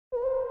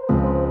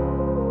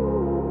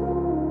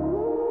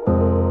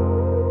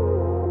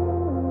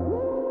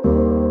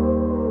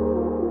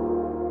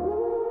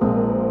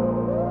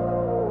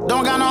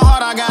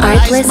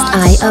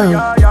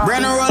Cyclist.io.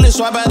 Brand new rolling,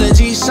 swipe out the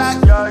G-Shock.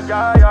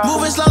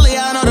 Moving slowly,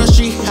 I know the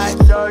street hype.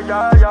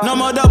 No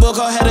more double,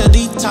 go ahead of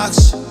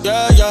detox.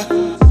 Yeah, yeah.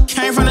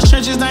 Came from the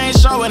trenches, they ain't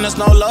showing us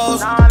no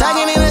love.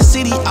 Thugging in the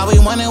city, all we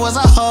wanted was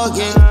a hug,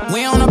 yeah.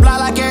 We on the block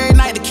like every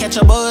night to catch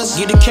a buzz.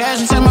 Get the cash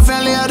and tell my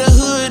family of the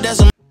hood,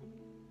 that's a...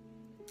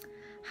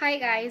 Hi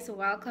guys,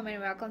 welcome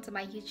to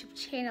my YouTube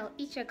channel.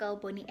 It's your girl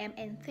Bonnie M,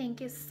 and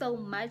thank you so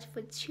much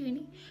for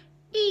tuning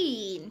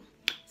in.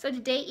 So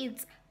today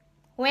it's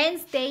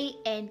Wednesday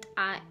and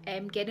I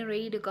am getting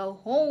ready to go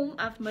home.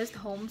 I've missed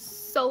home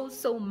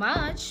so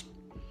much.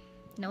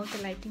 No,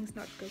 the lighting's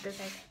not good, is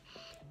it?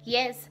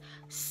 Yes.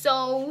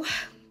 So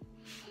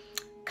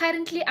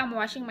currently I'm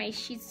washing my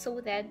sheets so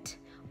that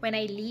when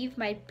I leave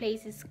my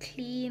place is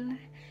clean,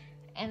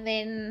 and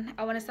then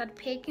I want to start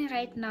packing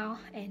right now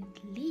and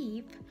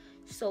leave.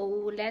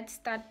 So let's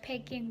start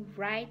packing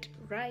right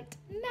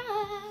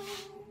now.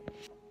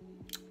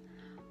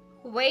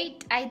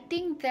 Wait, I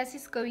think this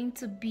is going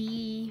to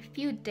be a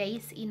few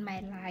days in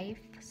my life,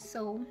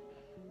 so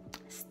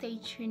stay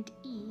tuned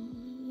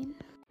in.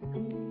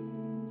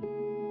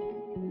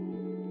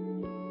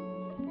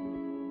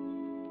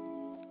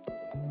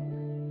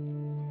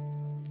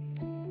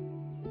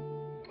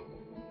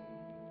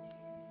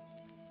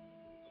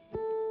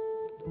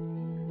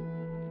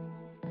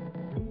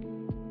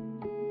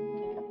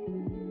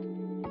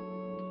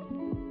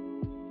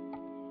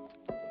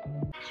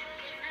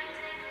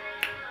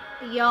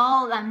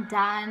 Y'all, I'm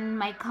done.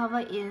 My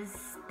cover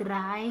is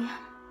dry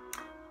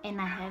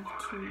and I have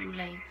to,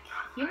 like,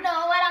 you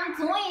know what I'm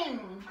doing.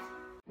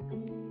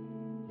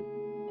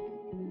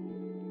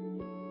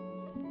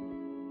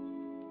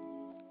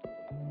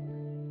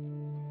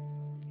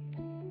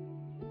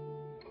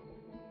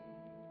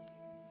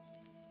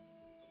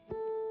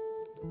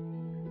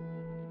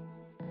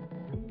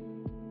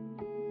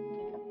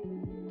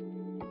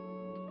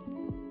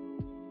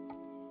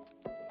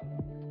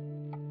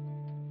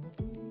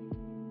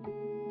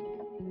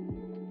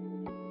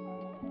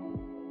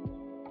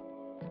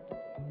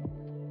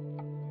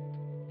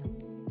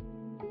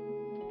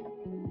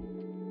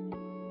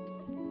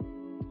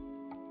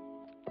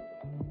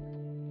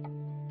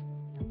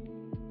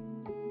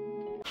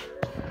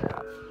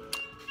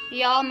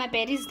 Y'all, my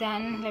bed is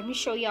done. Let me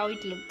show you how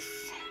it looks.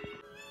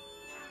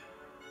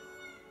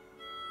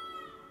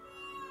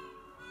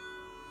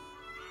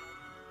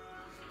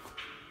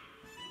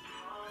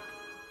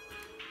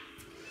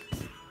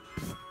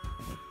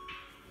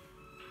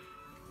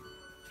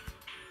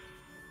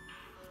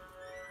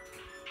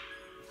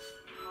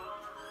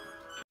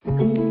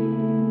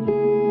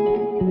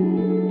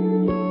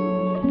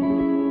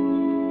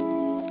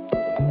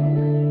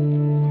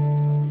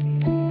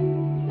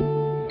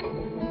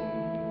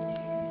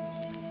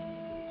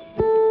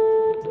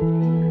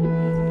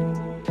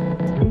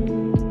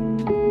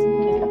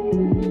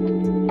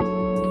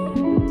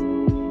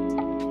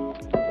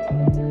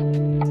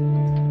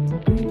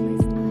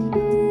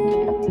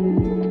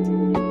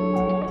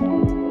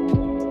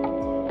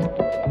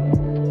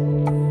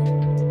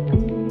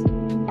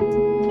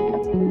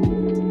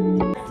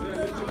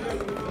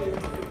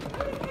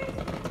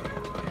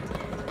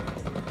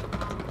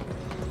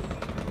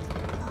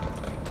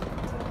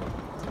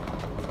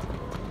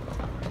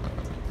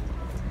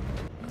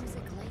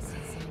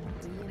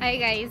 Hi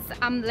guys,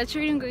 I'm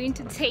literally going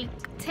to take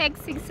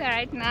taxi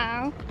right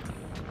now,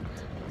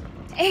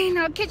 and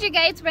I'll catch you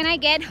guys when I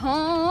get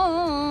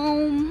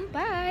home.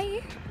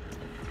 Bye.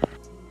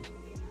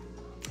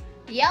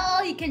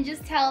 Y'all, you can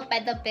just tell by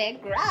the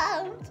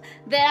background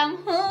that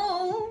I'm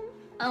home.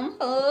 I'm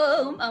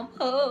home. I'm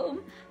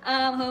home.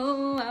 I'm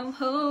home. I'm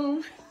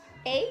home.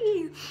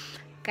 Hey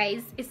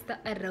guys, it's the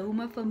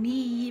aroma for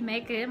me. My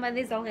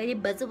grandmother's already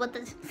busy with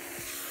the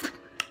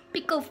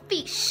pickled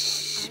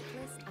fish.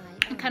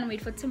 I can't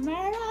wait for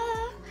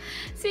tomorrow.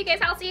 See you guys.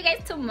 I'll see you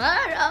guys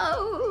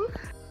tomorrow.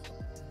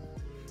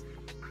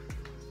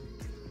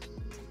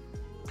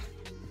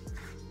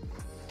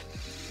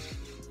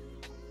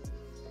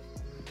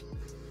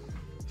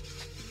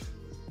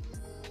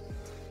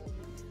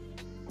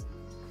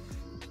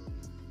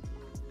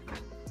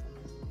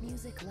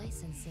 Music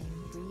licensing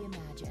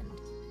reimagined.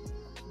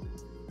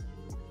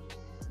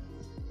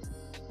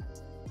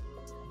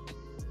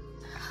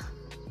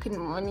 Good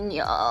morning,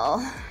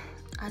 y'all.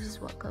 I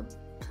just woke up.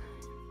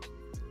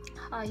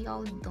 How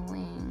y'all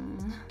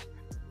doing?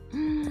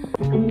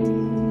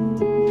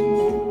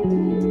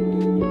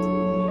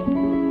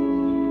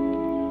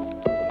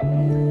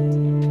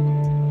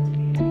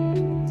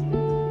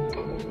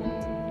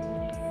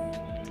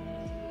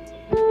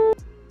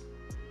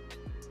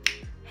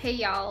 Hey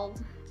y'all,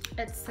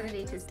 it's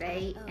Sunday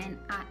today and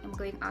I am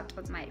going out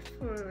with my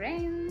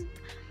friend.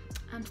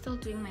 I'm still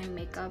doing my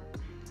makeup.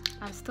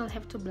 I still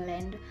have to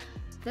blend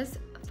this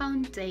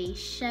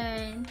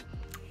foundation,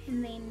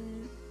 and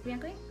then we are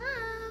going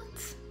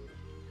out.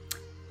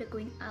 We're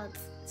going out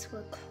to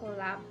a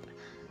club,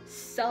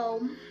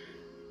 so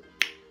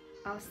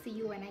I'll see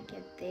you when I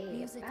get there.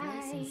 Music Bye.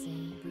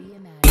 licensing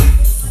reimagined.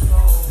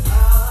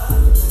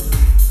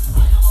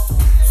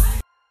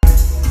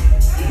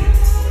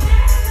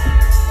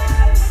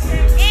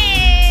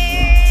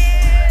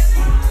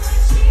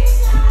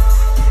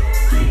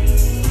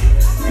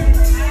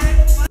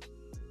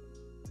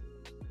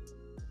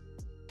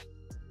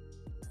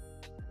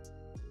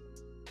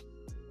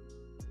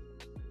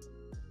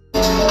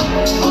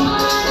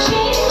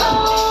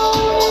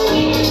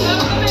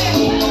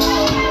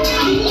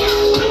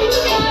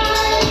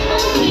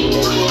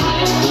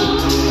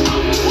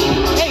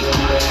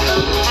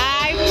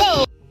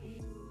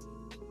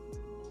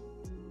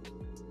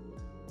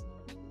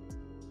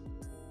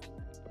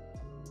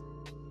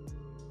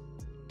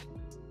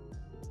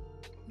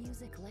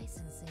 Music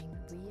licensing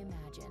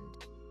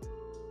reimagined.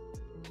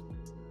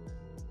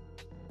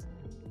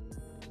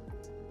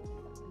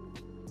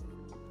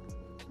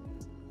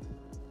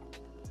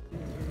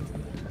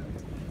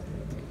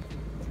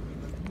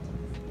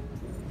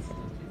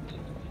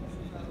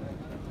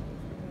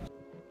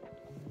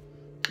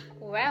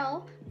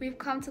 Well, we've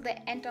come to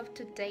the end of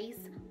today's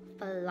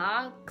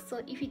vlog.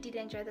 So if you did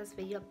enjoy this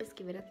video, please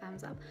give it a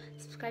thumbs up,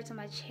 subscribe to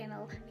my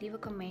channel, leave a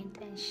comment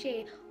and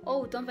share.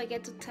 Oh, don't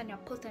forget to turn your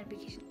post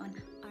notification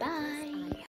on. Bye.